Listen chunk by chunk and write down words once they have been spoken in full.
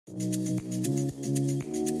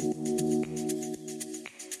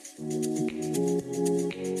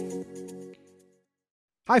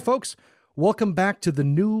Hi, folks. Welcome back to the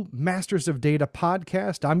new Masters of Data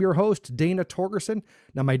podcast. I'm your host, Dana Torgerson.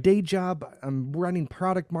 Now, my day job, I'm running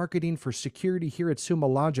product marketing for security here at Sumo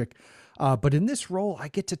Logic. But in this role, I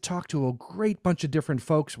get to talk to a great bunch of different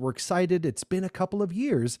folks. We're excited. It's been a couple of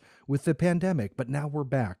years with the pandemic, but now we're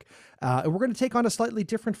back. And we're going to take on a slightly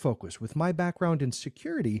different focus. With my background in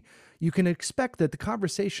security, you can expect that the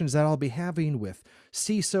conversations that I'll be having with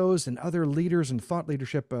CISOs and other leaders and thought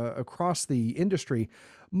leadership across the industry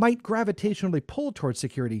might gravitationally pull towards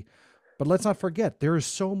security. But let's not forget, there is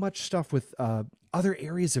so much stuff with other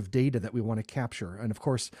areas of data that we want to capture. And of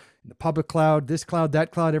course, the public cloud, this cloud,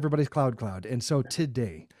 that cloud, everybody's cloud. And so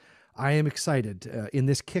today, I am excited in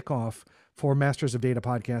this kickoff for Masters of Data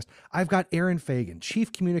podcast. I've got Aaron Fagan,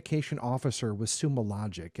 Chief Communication Officer with Sumo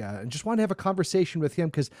Logic. And just want to have a conversation with him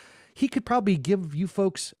because he could probably give you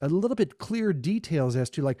folks a little bit clearer details as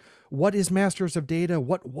to what is Masters of Data?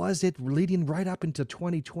 What was it leading right up into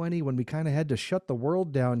 2020 when we kind of had to shut the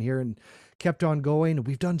world down here and kept on going?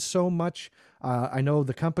 We've done so much. I know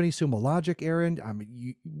the company, Sumo Logic,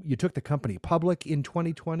 Aaron, you took the company public in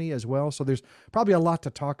 2020 as well. So there's probably a lot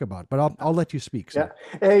to talk about, but I'll let you speak. So.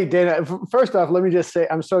 Yeah. Hey, Dana, first off, let me just say,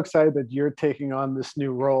 I'm so excited that you're taking on this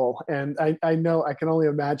new role. And I know I can only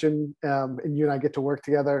imagine, and you and I get to work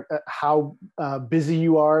together, how busy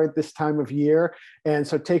you are at this time of year. And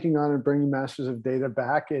so taking on and bringing Masters of Data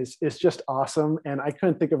back is just awesome. And I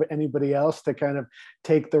couldn't think of anybody else to kind of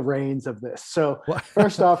take the reins of this. So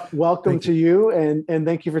first off, welcome to you. And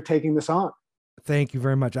thank you for taking this on. Thank you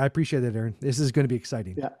very much. I appreciate it, Aaron. This is going to be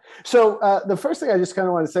exciting. Yeah. So the first thing I just kind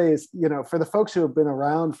of want to say is, for the folks who have been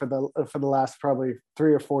around for the last probably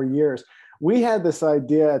 3 or 4 years, we had this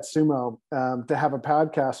idea at Sumo to have a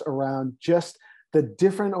podcast around just the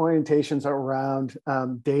different orientations around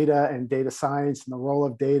data and data science and the role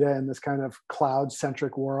of data in this kind of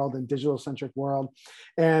cloud-centric world and digital-centric world.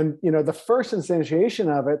 And, the first instantiation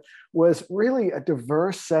of it was really a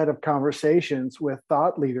diverse set of conversations with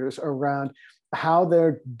thought leaders around how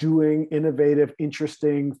they're doing innovative,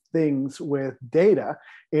 interesting things with data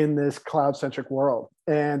in this cloud-centric world.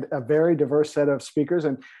 And a very diverse set of speakers.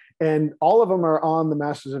 And all of them are on the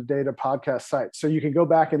Masters of Data podcast site. So you can go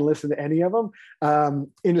back and listen to any of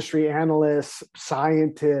them, industry analysts,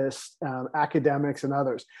 scientists, academics, and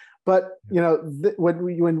others. But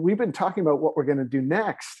when we've been talking about what we're going to do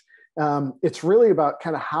next, it's really about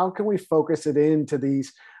kind of how can we focus it into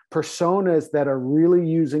these personas that are really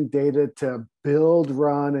using data to build,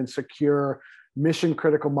 run, and secure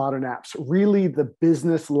mission-critical modern apps, really the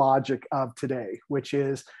business logic of today, which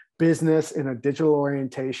is business in a digital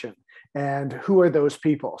orientation. And who are those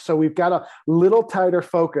people? So we've got a little tighter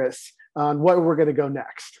focus on where we're going to go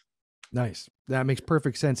next. Nice. That makes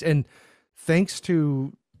perfect sense. And thanks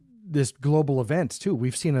to this global event too,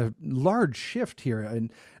 we've seen a large shift here,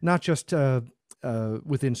 and not just within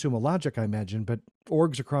Sumo Logic, I imagine, but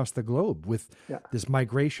orgs across the globe with this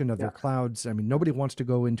migration of their clouds. I mean, nobody wants to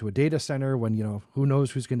go into a data center when, who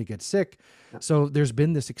knows who's going to get sick. So there's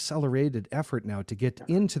been this accelerated effort now to get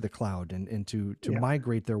into the cloud and to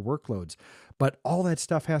migrate their workloads. But all that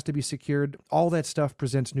stuff has to be secured. All that stuff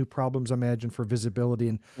presents new problems, I imagine, for visibility.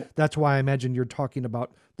 And that's why I imagine you're talking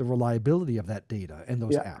about the reliability of that data and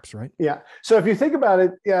those apps, right? Yeah. So if you think about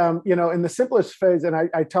it, in the simplest phase, and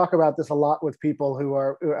I talk about this a lot with people who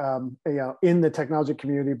are, in the technology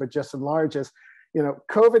community, but just in large, is,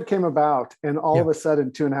 COVID came about, and all of a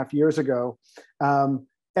sudden, 2.5 years ago,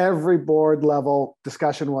 every board level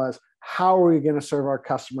discussion was, how are we going to serve our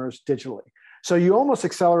customers digitally? So you almost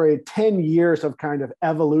accelerated 10 years of kind of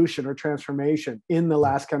evolution or transformation in the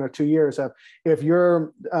last kind of 2 years of, if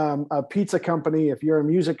you're a pizza company, if you're a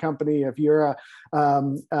music company, if you're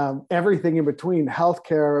everything in between,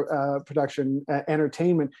 healthcare, production,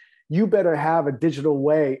 entertainment, you better have a digital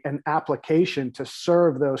way, an application to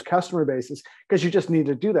serve those customer bases, because you just need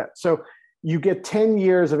to do that. So you get 10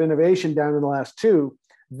 years of innovation down in the last 2,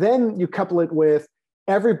 then you couple it with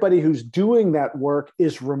everybody who's doing that work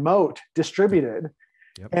is remote, distributed,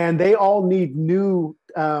 and they all need new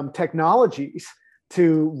technologies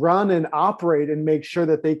to run and operate and make sure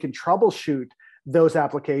that they can troubleshoot those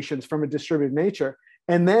applications from a distributed nature.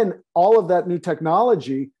 And then all of that new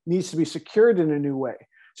technology needs to be secured in a new way.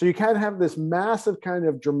 So you kind of have this massive kind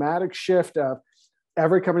of dramatic shift of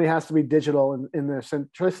every company has to be digital in their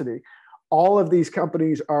centricity. All of these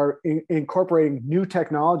companies are incorporating new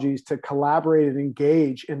technologies to collaborate and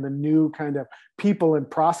engage in the new kind of people and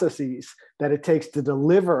processes that it takes to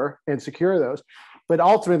deliver and secure those. But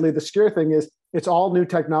ultimately, the secure thing is it's all new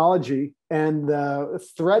technology, and the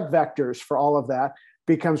threat vectors for all of that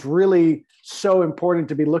becomes really so important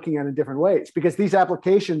to be looking at in different ways, because these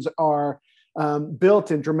applications are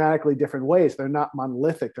built in dramatically different ways. They're not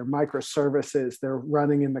monolithic. They're microservices. They're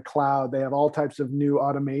running in the cloud. They have all types of new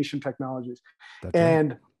automation technologies. That's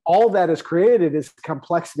And right. all that is created is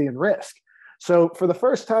complexity and risk. So for the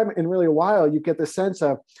first time in really a while, you get the sense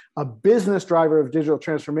of a business driver of digital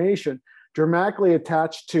transformation dramatically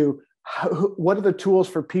attached to what are the tools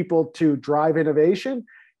for people to drive innovation,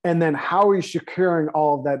 and then how are you securing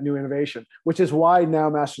all of that new innovation, which is why now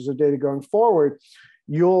Masters of Data going forward,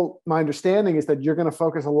 my understanding is that you're going to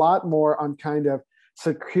focus a lot more on kind of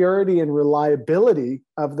security and reliability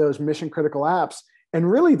of those mission critical apps, and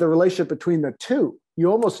really the relationship between the two.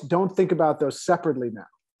 You almost don't think about those separately now.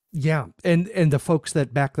 Yeah. And the folks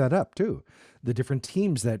that back that up too, the different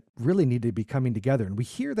teams that really need to be coming together. And we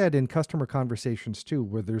hear that in customer conversations too,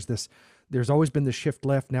 where there's always been the shift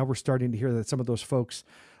left. Now we're starting to hear that some of those folks,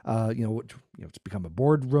 it's become a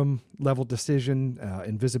boardroom level decision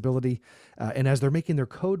and visibility. And as they're making their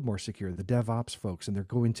code more secure, the DevOps folks, and they're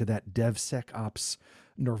going to that DevSecOps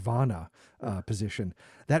nirvana position,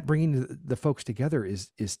 that bringing the folks together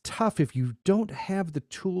is tough if you don't have the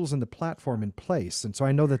tools and the platform in place. And so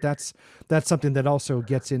I know that's something that also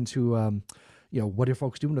gets into, what are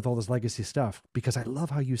folks doing with all this legacy stuff? Because I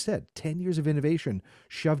love how you said 10 years of innovation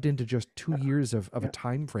shoved into just 2 years of a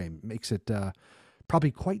time frame makes it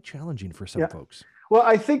probably quite challenging for some folks. Well,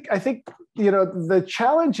 I think the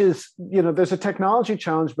challenge is, there's a technology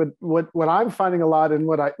challenge, but what I'm finding a lot, and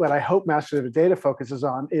what I hope Masters of Data focuses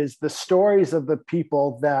on, is the stories of the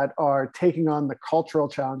people that are taking on the cultural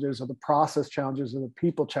challenges or the process challenges or the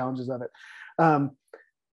people challenges of it.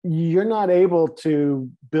 You're not able to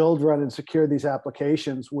build, run, and secure these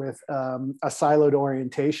applications with a siloed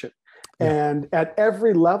orientation. Yeah. And at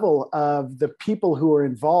every level of the people who are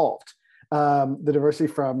involved, the diversity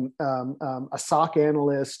from a SOC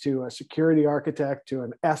analyst to a security architect to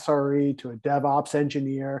an SRE to a DevOps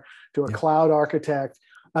engineer to a cloud architect.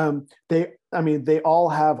 They all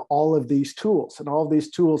have all of these tools, and all of these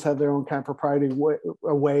tools have their own kind of proprietary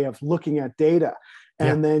way of looking at data.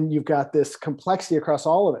 And then you've got this complexity across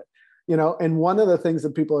all of it, and one of the things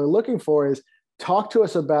that people are looking for is talk to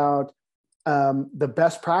us about the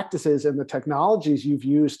best practices and the technologies you've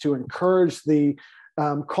used to encourage the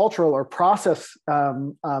cultural or process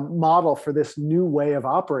model for this new way of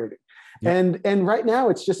operating. Yeah. And right now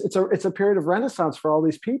it's a period of renaissance for all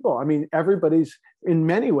these people. I mean, everybody's in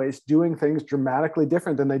many ways doing things dramatically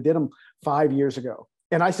different than they did them 5 years ago.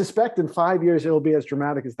 And I suspect in 5 years, it'll be as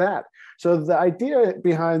dramatic as that. So the idea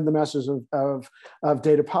behind the Masters of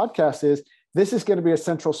Data podcast is this is going to be a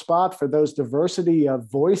central spot for those diversity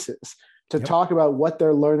of voices to talk about what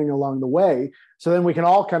they're learning along the way. So then we can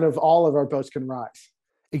all of our boats can rise.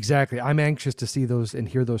 Exactly. I'm anxious to see those and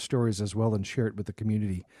hear those stories as well and share it with the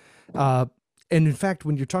community. And in fact,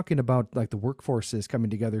 when you're talking about like the workforces coming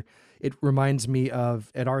together, it reminds me of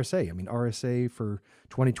at RSA. I mean, RSA for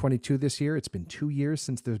 2022 this year, it's been 2 years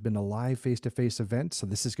since there's been a live face-to-face event. So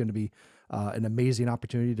this is going to be an amazing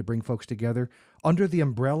opportunity to bring folks together under the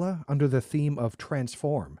umbrella, under the theme of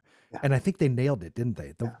transform. Yeah. And I think they nailed it, didn't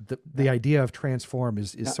they? The idea of transform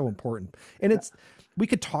is so important. And we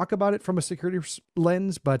could talk about it from a security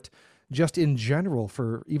lens, but just in general,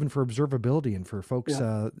 even for observability and for folks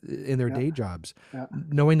in their day jobs,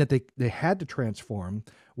 knowing that they had to transform,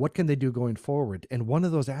 what can they do going forward? And one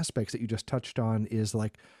of those aspects that you just touched on is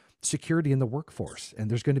like security in the workforce.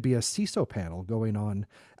 And there's going to be a CISO panel going on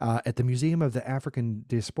at the Museum of the African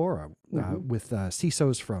Diaspora with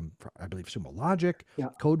CISOs from, I believe, Sumo Logic,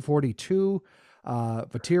 Code 42,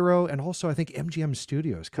 Vatiro, and also I think MGM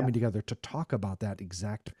Studios coming together to talk about that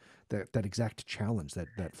exact challenge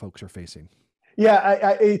that folks are facing.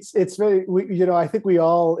 Yeah, it's very, I think we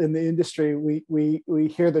all in the industry, we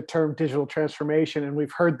hear the term digital transformation, and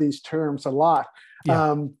we've heard these terms a lot.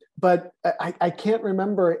 Yeah. But I can't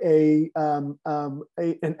remember an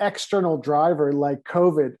external driver like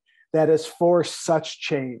COVID that has forced such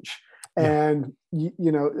change. Yeah. And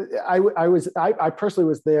I personally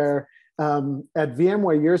was there at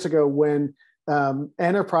VMware years ago when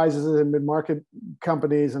enterprises and mid-market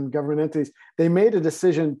companies and government entities, they made a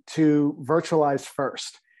decision to virtualize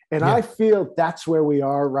first. And I feel that's where we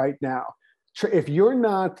are right now. If you're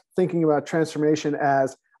not thinking about transformation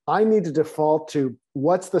as I need to default to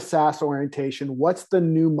what's the SaaS orientation, what's the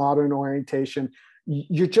new modern orientation,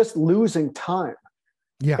 you're just losing time.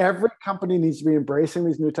 Yeah. Every company needs to be embracing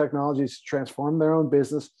these new technologies to transform their own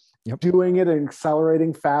business, doing it and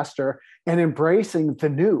accelerating faster and embracing the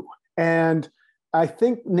new. And I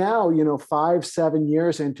think now, 5-7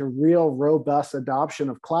 years into real robust adoption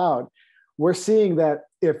of cloud, we're seeing that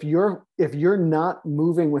if you're not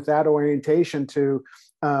moving with that orientation to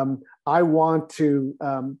I want to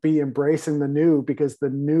be embracing the new because the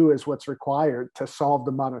new is what's required to solve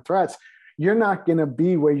the modern threats, you're not going to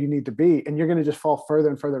be where you need to be, and you're going to just fall further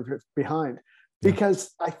and further behind. Because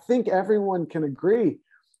I think everyone can agree,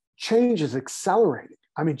 change is accelerating.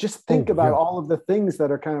 I mean, just think about all of the things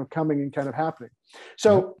that are kind of coming and kind of happening.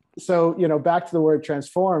 So back to the word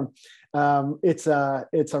transform. It's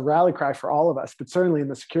a rally cry for all of us, but certainly in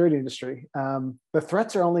the security industry, the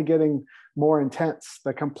threats are only getting more intense.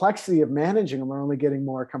 The complexity of managing them are only getting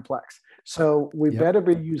more complex. So we better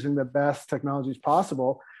be using the best technologies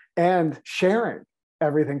possible and sharing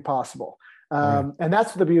everything possible. And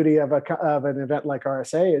that's the beauty of an event like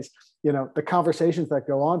RSA is, the conversations that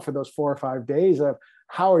go on for those 4 or 5 days of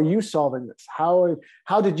how are you solving this? How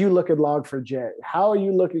did you look at Log4j? How are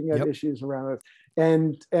you looking at issues around it?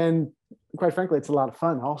 And quite frankly, it's a lot of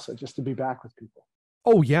fun also just to be back with people.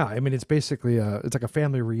 Oh yeah. I mean, it's basically it's like a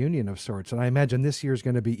family reunion of sorts. And I imagine this year is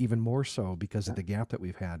going to be even more so because of the gap that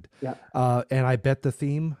we've had. Yeah. And I bet the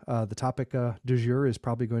theme, the topic du jour is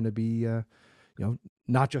probably going to be,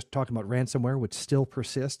 not just talking about ransomware, which still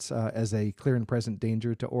persists as a clear and present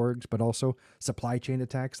danger to orgs, but also supply chain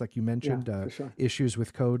attacks, like you mentioned, issues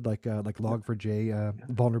with code like Log4j,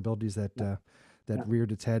 vulnerabilities that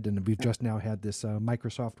reared its head, and we've just now had this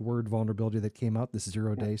Microsoft Word vulnerability that came out, this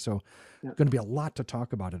 0-day. So, going to be a lot to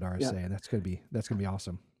talk about at RSA, and that's going to be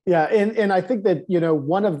awesome. Yeah, and I think that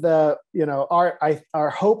one of the our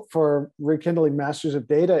hope for rekindling Masters of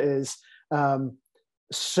Data is.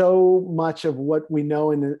 So much of what we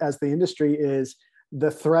know as the industry is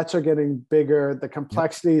the threats are getting bigger, the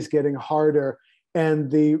complexity is getting harder,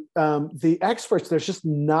 and the experts, there's just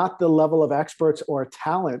not the level of experts or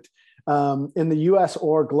talent in the US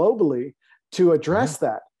or globally to address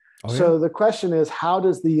that. So the question is, how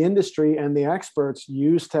does the industry and the experts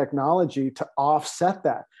use technology to offset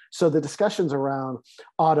that? So the discussions around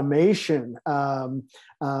automation,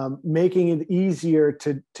 making it easier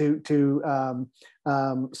to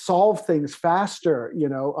solve things faster,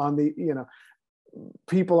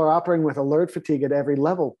 people are operating with alert fatigue at every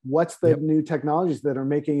level. What's the new technologies that are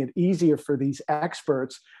making it easier for these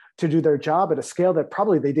experts to do their job at a scale that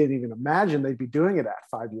probably they didn't even imagine they'd be doing it at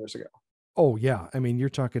 5 years ago? Oh yeah. I mean, you're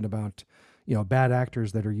talking about, bad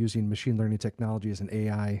actors that are using machine learning technologies and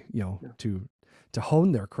AI, to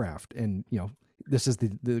hone their craft. And, this is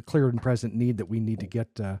the clear and present need that we need to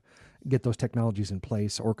get those technologies in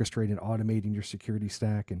place, orchestrating, automating your security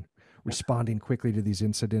stack and responding quickly to these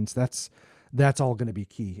incidents. That's all going to be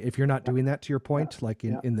key. If you're not doing that, to your point, like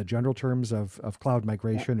in the general terms of cloud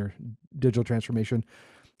migration or digital transformation,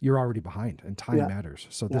 you're already behind, and time matters.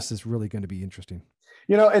 So this is really going to be interesting.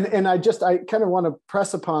 And I kind of want to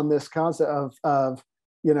press upon this concept of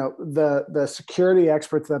the security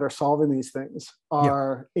experts that are solving these things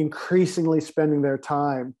are increasingly spending their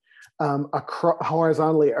time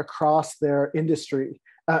horizontally across their industry.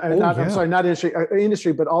 Not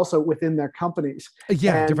industry, but also within their companies.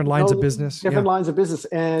 Different lines of business. Lines of business.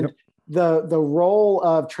 And the role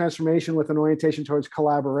of transformation with an orientation towards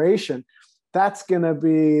collaboration, that's going to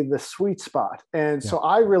be the sweet spot. And so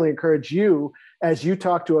I really encourage you, as you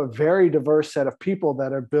talk to a very diverse set of people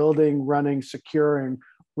that are building, running, securing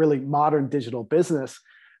really modern digital business,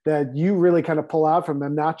 that you really kind of pull out from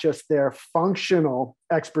them, not just their functional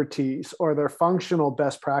expertise or their functional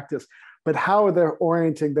best practice, but how they're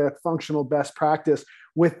orienting their functional best practice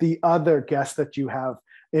with the other guests that you have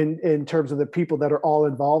in terms of the people that are all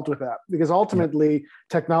involved with that. Because ultimately,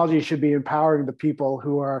 technology should be empowering the people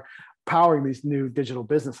who are powering these new digital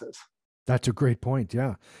businesses. That's a great point.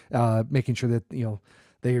 Yeah. Making sure that,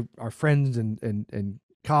 they are friends and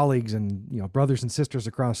colleagues and, brothers and sisters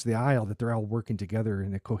across the aisle, that they're all working together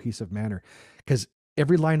in a cohesive manner. Because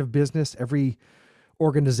every line of business, every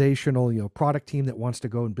organizational, product team that wants to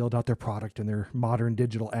go and build out their product and their modern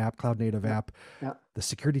digital app, cloud native app, the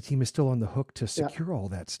security team is still on the hook to secure all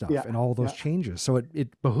that stuff and all those changes. So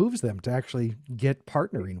it behooves them to actually get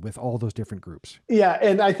partnering with all those different groups. Yeah.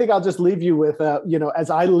 And I think I'll just leave you with, as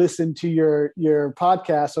I listen to your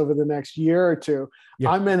podcast over the next year or two,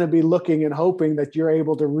 I'm going to be looking and hoping that you're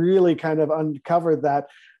able to really kind of uncover that.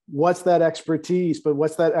 What's that expertise, but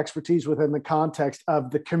what's that expertise within the context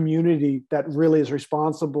of the community that really is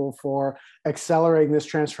responsible for accelerating this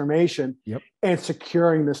transformation and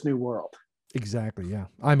securing this new world? Exactly. Yeah.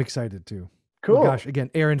 I'm excited too. Cool. Well, gosh,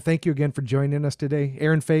 again, Aaron, thank you again for joining us today.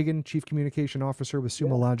 Aaron Fagan, Chief Communication Officer with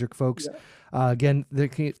Sumo Logic, folks. Again,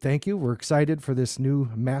 thank you. We're excited for this new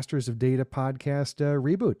Masters of Data podcast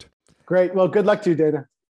reboot. Great. Well, good luck to you, Dana.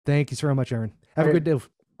 Thank you so much, Aaron. Have a good day.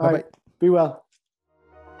 Bye-bye. Right. Be well.